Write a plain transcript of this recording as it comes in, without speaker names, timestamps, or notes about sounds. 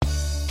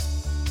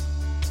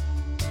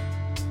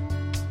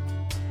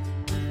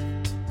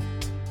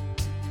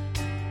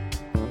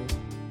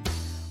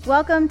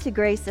Welcome to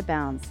Grace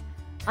Abounds.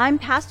 I'm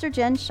Pastor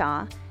Jen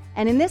Shaw,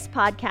 and in this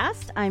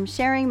podcast, I'm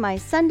sharing my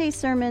Sunday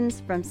sermons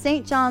from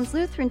St. John's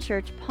Lutheran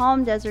Church,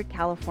 Palm Desert,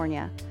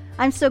 California.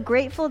 I'm so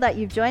grateful that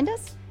you've joined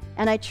us,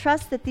 and I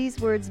trust that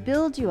these words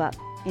build you up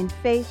in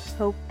faith,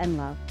 hope, and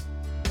love.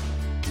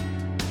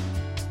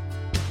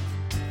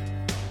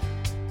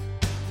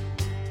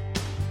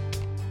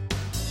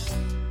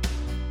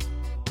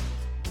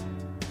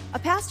 A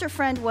pastor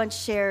friend once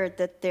shared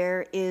that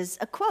there is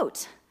a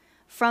quote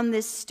from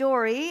this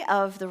story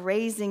of the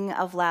raising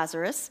of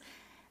Lazarus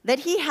that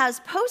he has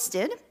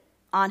posted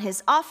on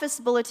his office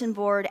bulletin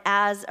board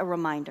as a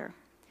reminder.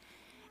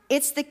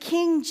 It's the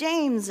King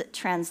James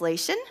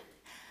translation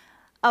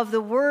of the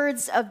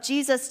words of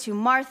Jesus to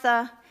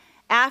Martha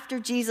after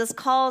Jesus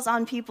calls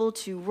on people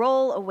to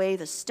roll away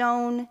the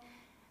stone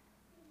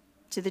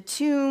to the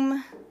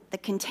tomb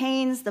that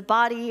contains the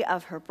body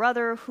of her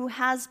brother who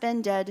has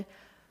been dead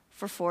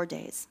for 4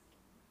 days.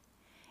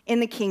 In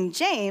the King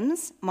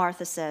James,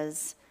 Martha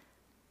says,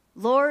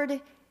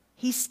 "Lord,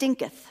 he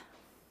stinketh."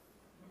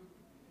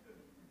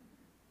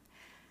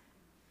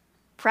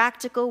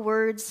 Practical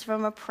words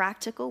from a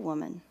practical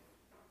woman.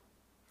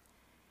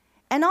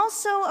 And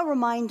also a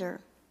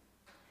reminder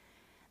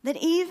that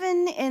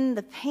even in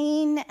the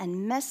pain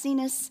and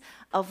messiness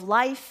of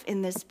life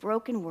in this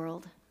broken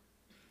world,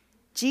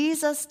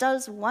 Jesus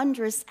does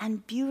wondrous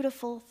and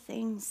beautiful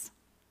things.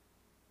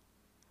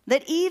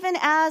 That even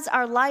as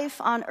our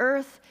life on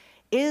earth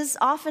is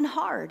often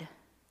hard,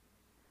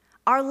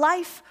 our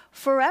life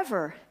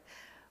forever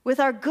with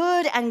our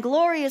good and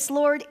glorious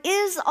Lord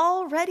is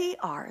already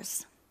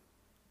ours.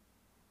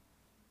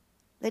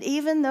 That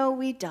even though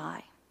we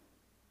die,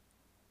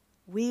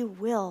 we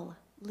will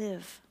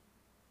live.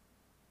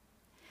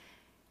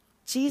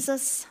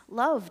 Jesus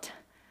loved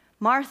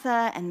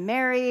Martha and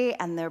Mary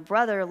and their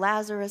brother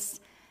Lazarus.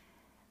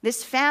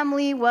 This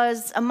family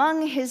was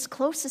among his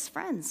closest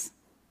friends.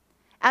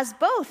 As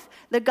both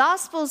the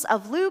Gospels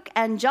of Luke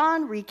and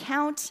John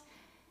recount,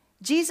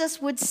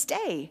 Jesus would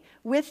stay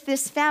with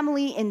this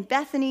family in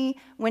Bethany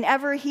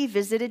whenever he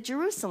visited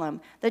Jerusalem.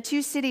 The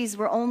two cities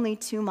were only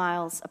 2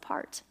 miles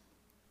apart.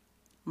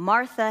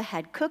 Martha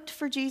had cooked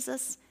for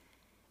Jesus.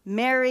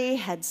 Mary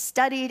had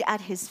studied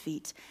at his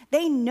feet.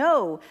 They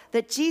know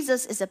that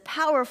Jesus is a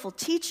powerful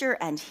teacher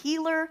and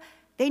healer.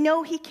 They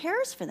know he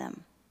cares for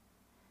them.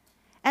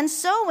 And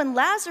so when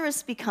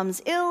Lazarus becomes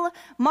ill,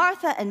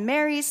 Martha and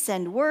Mary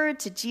send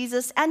word to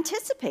Jesus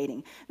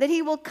anticipating that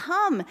he will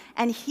come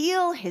and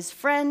heal his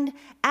friend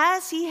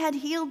as he had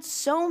healed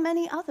so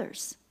many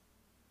others.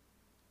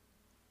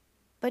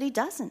 But he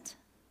doesn't.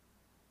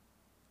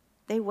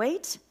 They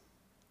wait,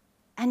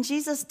 and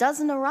Jesus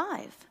doesn't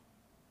arrive.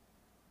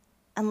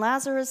 And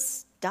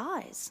Lazarus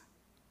dies.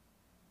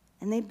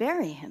 And they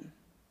bury him.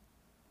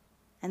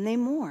 And they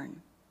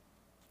mourn.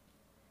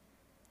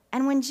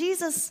 And when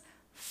Jesus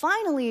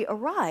finally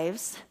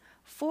arrives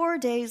 4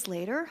 days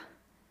later,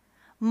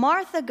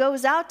 Martha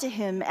goes out to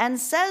him and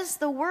says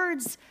the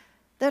words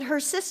that her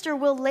sister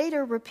will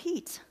later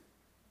repeat.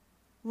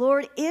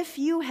 "Lord, if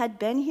you had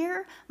been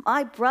here,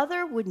 my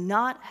brother would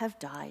not have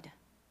died."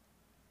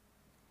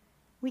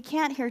 We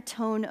can't hear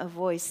tone of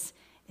voice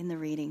in the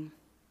reading.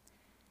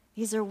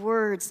 These are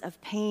words of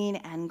pain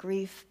and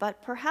grief,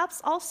 but perhaps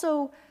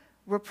also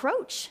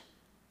reproach.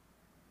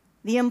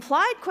 The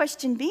implied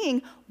question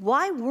being,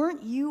 why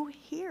weren't you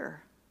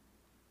here?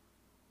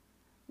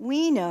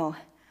 We know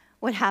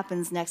what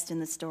happens next in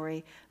the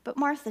story, but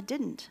Martha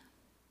didn't.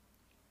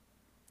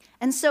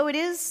 And so it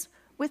is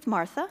with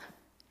Martha,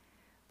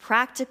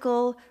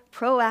 practical,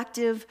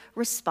 proactive,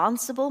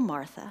 responsible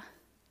Martha,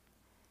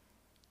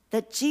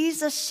 that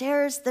Jesus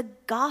shares the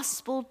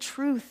gospel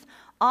truth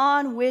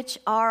on which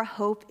our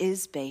hope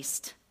is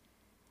based.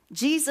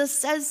 Jesus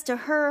says to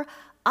her,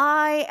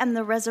 "I am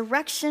the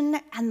resurrection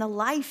and the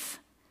life.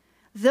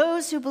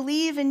 Those who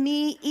believe in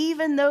me,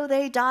 even though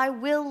they die,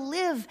 will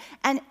live,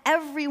 and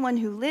everyone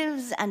who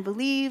lives and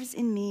believes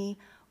in me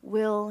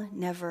will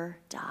never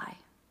die."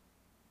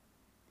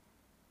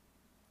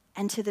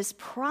 And to this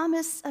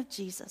promise of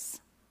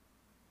Jesus,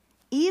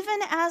 even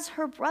as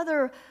her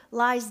brother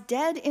lies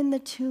dead in the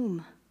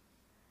tomb,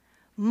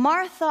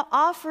 Martha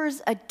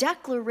offers a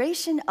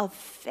declaration of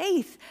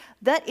faith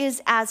that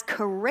is as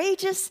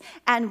courageous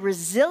and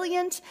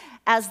resilient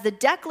as the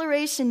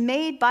declaration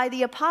made by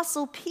the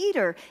Apostle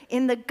Peter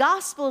in the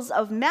Gospels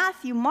of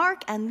Matthew,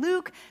 Mark, and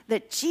Luke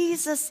that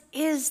Jesus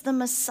is the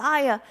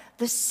Messiah,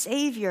 the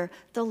Savior,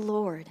 the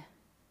Lord.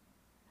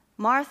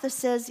 Martha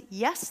says,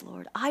 "Yes,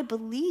 Lord, I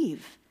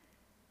believe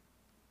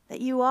that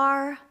you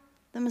are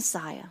the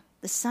Messiah,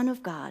 the Son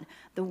of God,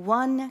 the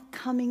one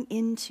coming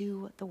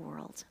into the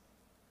world."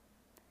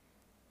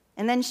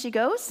 And then she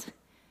goes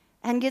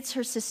and gets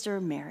her sister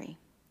Mary.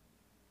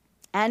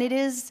 And it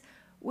is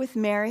with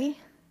Mary,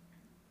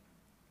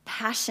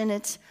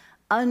 passionate,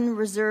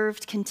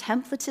 unreserved,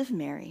 contemplative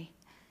Mary,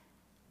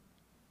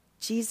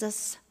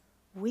 Jesus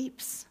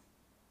weeps,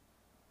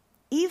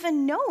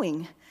 even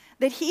knowing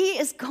that he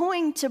is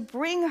going to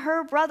bring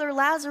her brother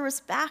Lazarus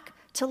back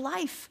to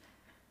life.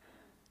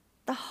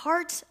 The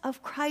heart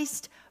of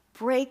Christ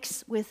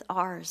breaks with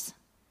ours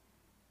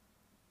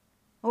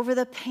over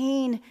the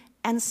pain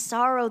and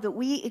sorrow that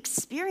we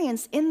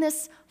experience in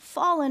this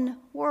fallen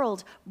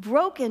world,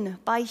 broken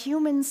by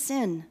human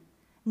sin,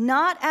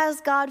 not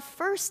as God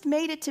first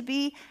made it to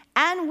be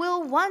and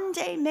will one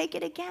day make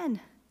it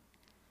again.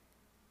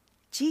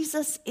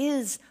 Jesus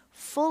is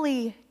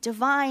fully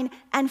divine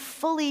and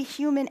fully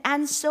human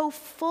and so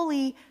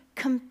fully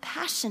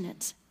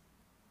compassionate.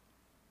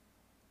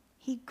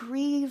 He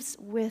grieves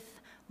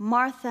with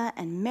Martha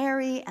and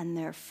Mary and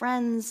their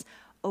friends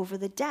over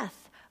the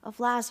death of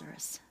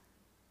Lazarus.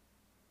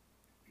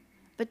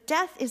 But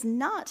death is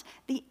not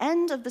the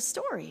end of the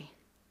story.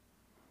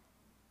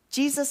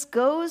 Jesus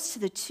goes to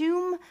the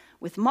tomb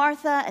with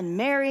Martha and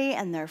Mary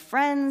and their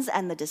friends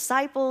and the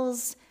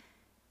disciples,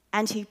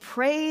 and he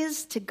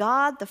prays to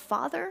God the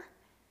Father,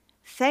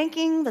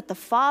 thanking the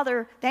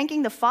Father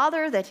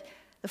that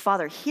the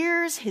Father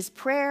hears his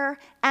prayer,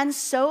 and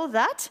so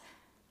that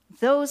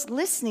those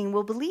listening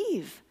will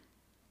believe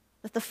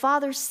that the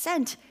Father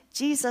sent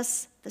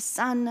Jesus, the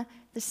Son,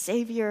 the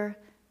Savior,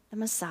 the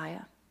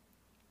Messiah.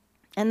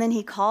 And then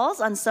he calls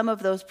on some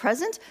of those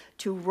present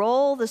to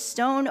roll the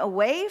stone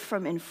away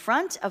from in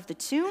front of the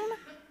tomb.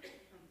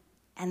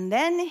 And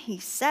then he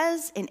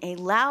says in a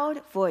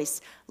loud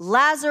voice,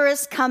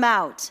 "Lazarus, come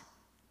out."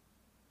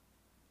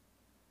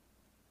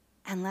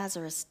 And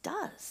Lazarus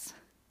does.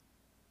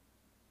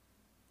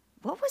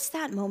 What was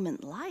that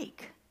moment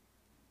like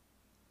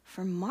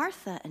for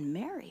Martha and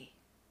Mary,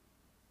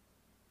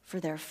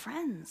 for their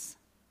friends,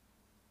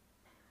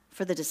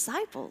 for the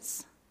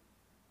disciples,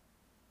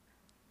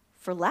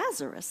 for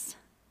Lazarus?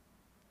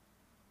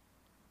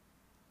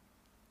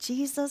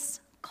 Jesus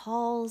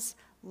calls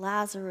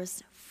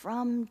Lazarus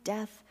from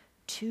death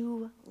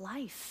to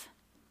life.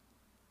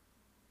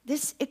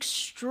 This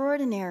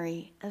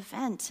extraordinary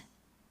event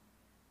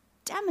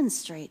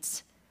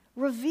demonstrates,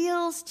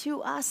 reveals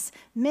to us,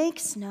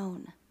 makes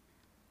known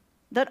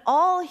that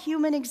all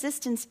human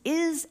existence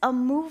is a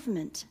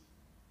movement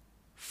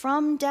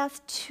from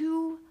death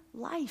to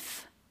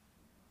life.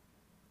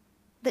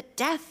 That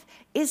death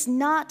is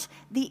not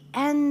the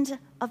end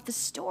of the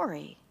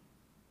story.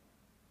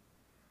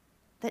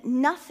 That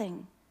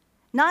nothing,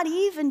 not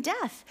even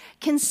death,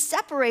 can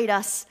separate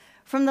us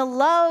from the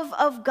love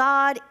of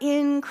God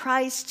in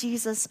Christ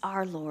Jesus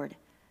our Lord.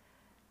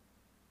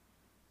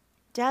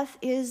 Death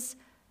is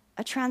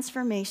a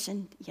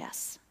transformation,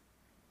 yes,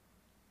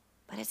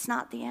 but it's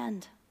not the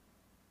end.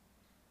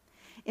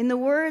 In the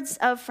words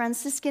of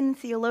Franciscan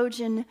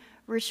theologian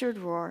Richard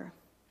Rohr,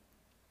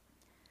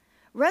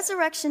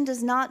 resurrection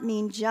does not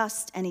mean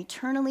just an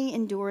eternally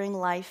enduring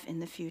life in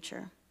the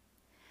future.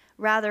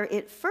 Rather,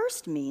 it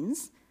first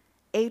means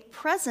a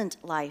present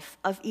life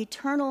of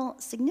eternal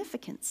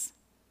significance.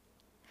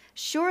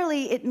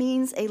 Surely it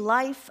means a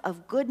life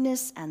of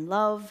goodness and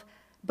love,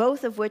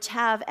 both of which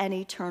have an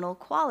eternal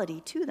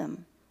quality to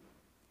them.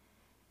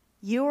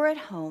 You are at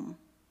home,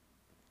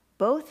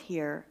 both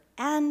here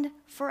and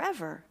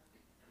forever.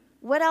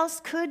 What else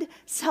could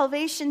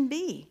salvation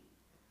be?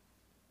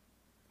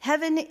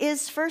 Heaven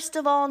is first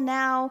of all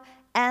now,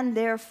 and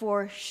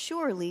therefore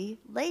surely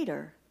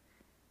later.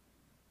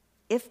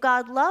 If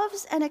God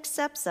loves and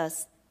accepts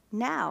us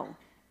now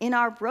in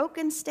our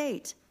broken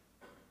state,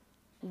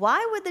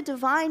 why would the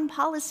divine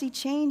policy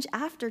change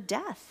after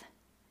death?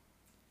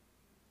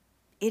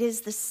 It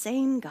is the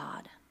same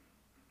God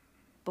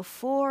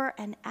before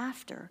and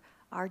after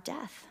our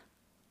death.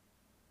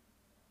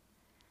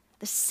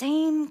 The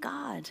same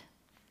God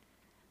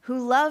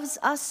who loves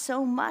us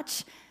so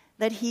much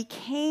that he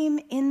came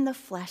in the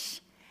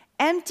flesh,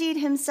 emptied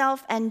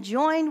himself, and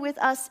joined with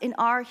us in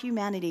our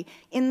humanity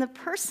in the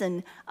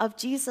person of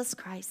Jesus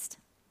Christ,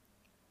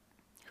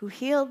 who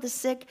healed the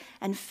sick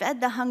and fed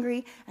the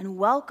hungry and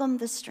welcomed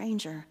the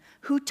stranger,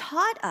 who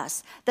taught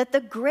us that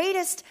the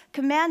greatest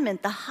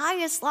commandment, the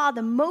highest law,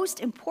 the most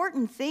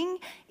important thing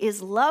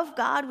is love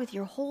God with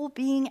your whole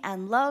being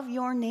and love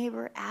your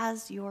neighbor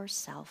as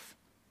yourself,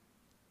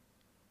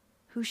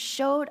 who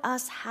showed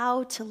us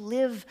how to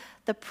live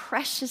the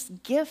precious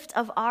gift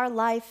of our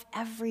life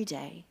every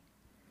day,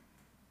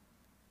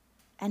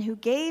 and who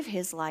gave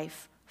his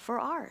life for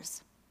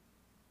ours.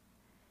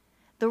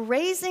 The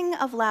raising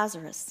of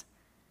Lazarus,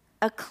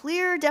 a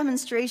clear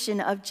demonstration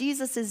of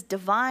Jesus'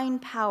 divine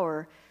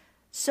power,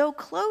 so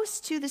close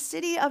to the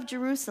city of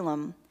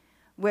Jerusalem,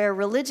 where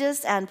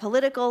religious and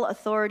political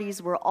authorities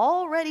were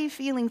already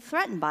feeling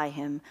threatened by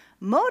him,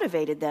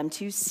 motivated them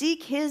to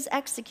seek his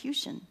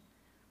execution.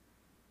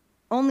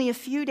 Only a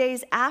few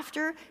days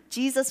after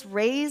Jesus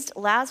raised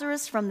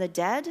Lazarus from the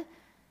dead,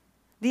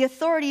 the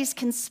authorities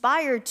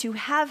conspired to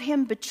have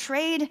him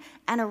betrayed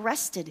and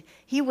arrested.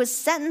 He was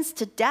sentenced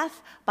to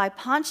death by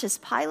Pontius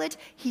Pilate.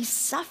 He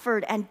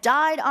suffered and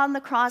died on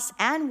the cross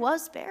and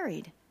was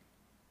buried.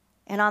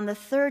 And on the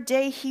third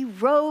day, he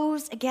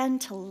rose again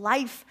to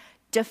life,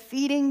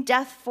 defeating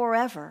death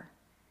forever.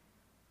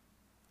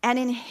 And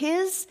in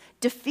his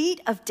defeat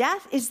of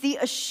death is the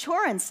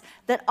assurance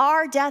that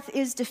our death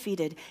is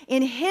defeated.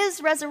 In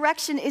his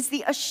resurrection is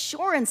the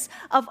assurance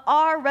of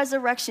our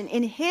resurrection.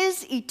 In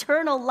his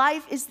eternal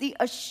life is the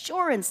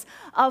assurance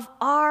of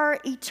our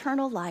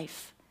eternal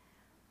life.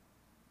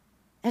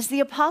 As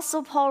the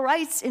Apostle Paul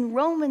writes in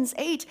Romans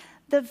 8,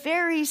 the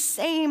very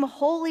same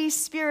Holy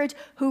Spirit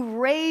who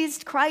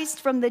raised Christ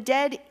from the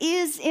dead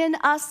is in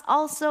us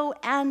also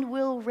and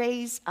will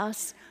raise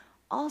us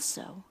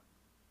also.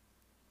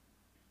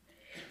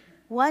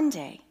 One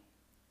day,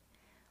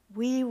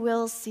 we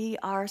will see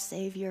our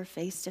Savior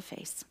face to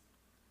face.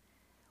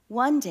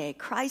 One day,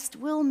 Christ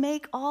will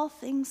make all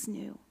things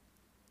new.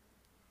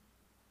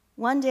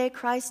 One day,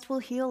 Christ will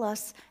heal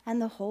us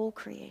and the whole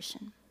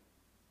creation.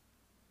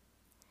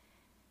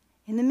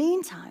 In the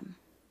meantime,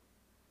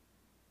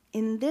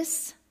 in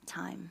this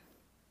time,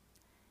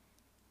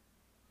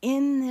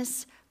 in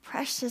this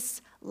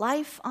precious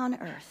life on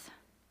earth,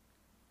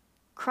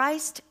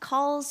 Christ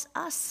calls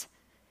us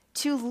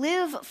to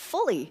live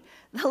fully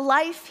the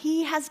life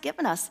he has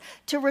given us,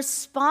 to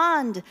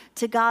respond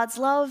to God's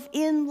love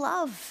in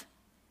love,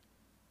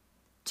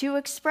 to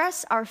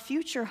express our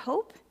future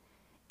hope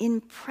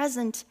in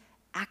present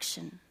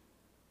action.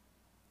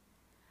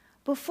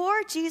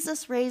 Before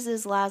Jesus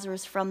raises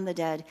Lazarus from the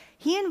dead,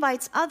 he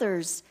invites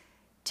others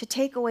to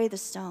take away the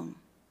stone.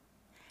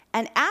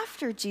 And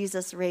after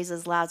Jesus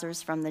raises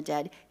Lazarus from the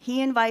dead,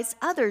 he invites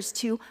others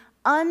to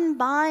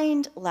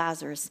unbind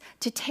Lazarus,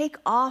 to take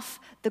off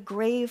the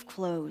grave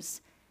clothes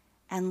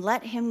and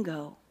let him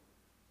go.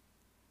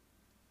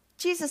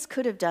 Jesus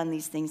could have done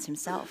these things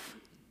himself,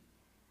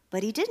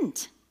 but he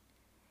didn't.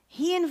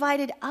 He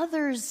invited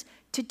others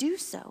to do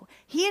so.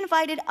 He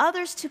invited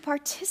others to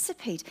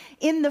participate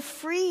in the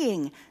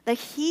freeing, the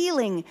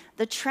healing,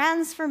 the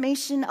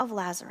transformation of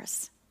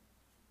Lazarus.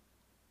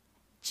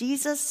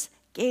 Jesus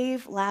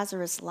gave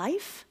Lazarus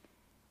life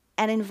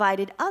and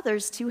invited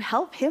others to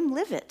help him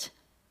live it.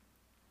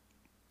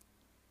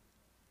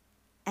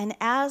 And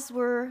as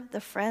were the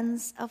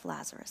friends of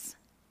Lazarus,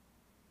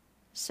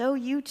 so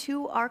you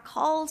too are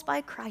called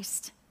by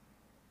Christ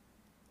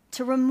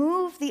to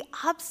remove the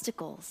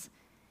obstacles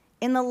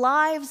in the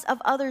lives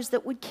of others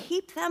that would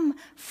keep them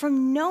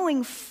from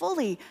knowing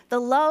fully the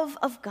love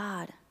of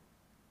God,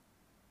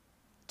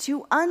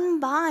 to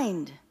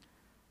unbind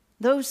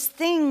those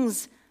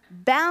things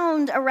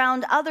bound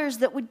around others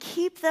that would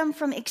keep them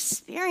from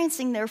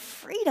experiencing their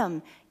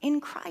freedom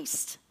in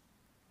Christ,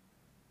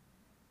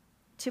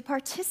 to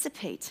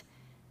participate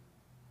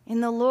in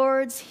the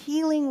Lord's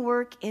healing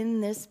work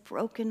in this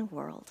broken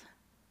world.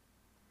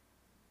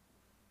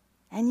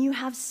 And you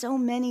have so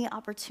many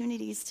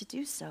opportunities to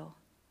do so.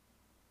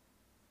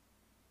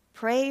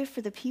 Pray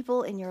for the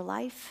people in your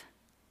life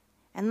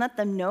and let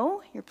them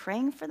know you're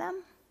praying for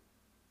them.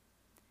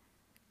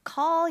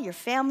 Call your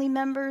family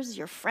members,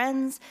 your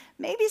friends,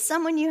 maybe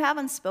someone you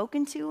haven't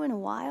spoken to in a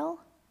while.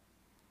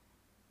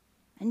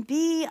 And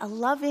be a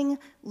loving,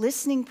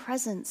 listening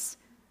presence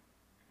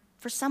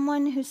for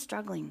someone who's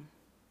struggling.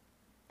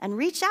 And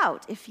reach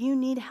out if you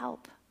need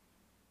help.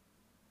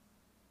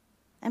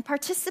 And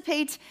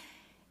participate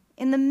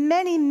in the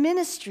many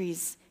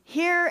ministries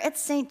here at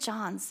St.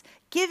 John's,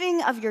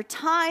 giving of your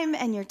time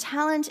and your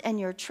talent and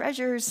your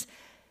treasures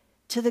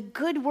to the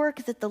good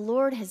work that the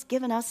Lord has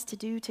given us to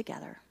do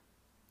together.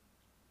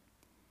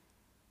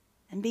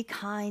 And be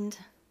kind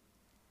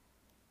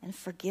and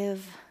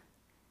forgive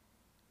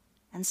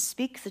and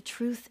speak the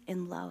truth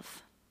in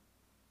love.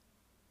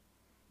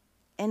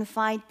 And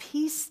find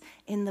peace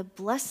in the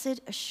blessed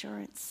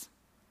assurance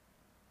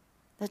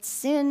that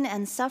sin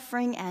and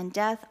suffering and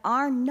death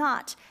are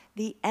not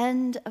the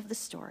end of the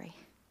story.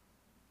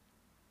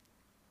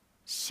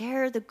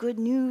 Share the good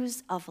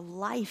news of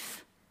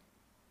life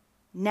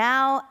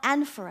now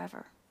and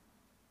forever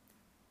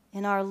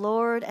in our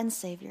Lord and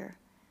Savior,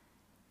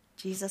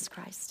 Jesus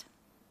Christ.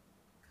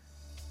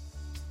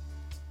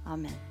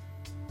 Amen.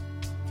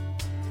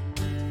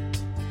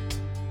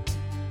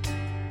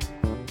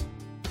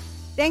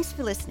 Thanks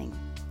for listening.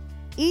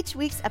 Each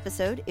week's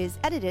episode is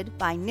edited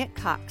by Nick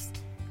Cox.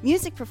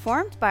 Music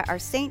performed by our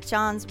St.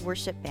 John's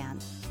Worship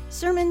Band.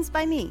 Sermons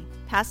by me,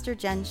 Pastor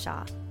Jen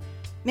Shaw.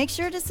 Make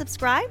sure to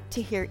subscribe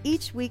to hear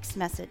each week's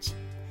message.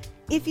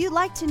 If you'd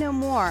like to know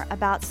more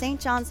about St.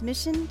 John's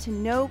mission to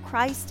know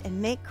Christ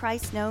and make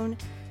Christ known,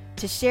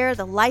 to share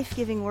the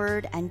life-giving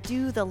word and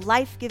do the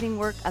life-giving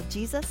work of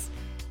Jesus,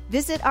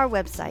 visit our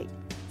website,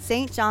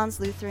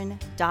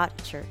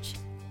 stjohnslutheran.church.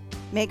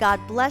 May God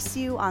bless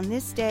you on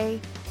this day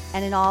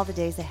and in all the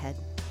days ahead.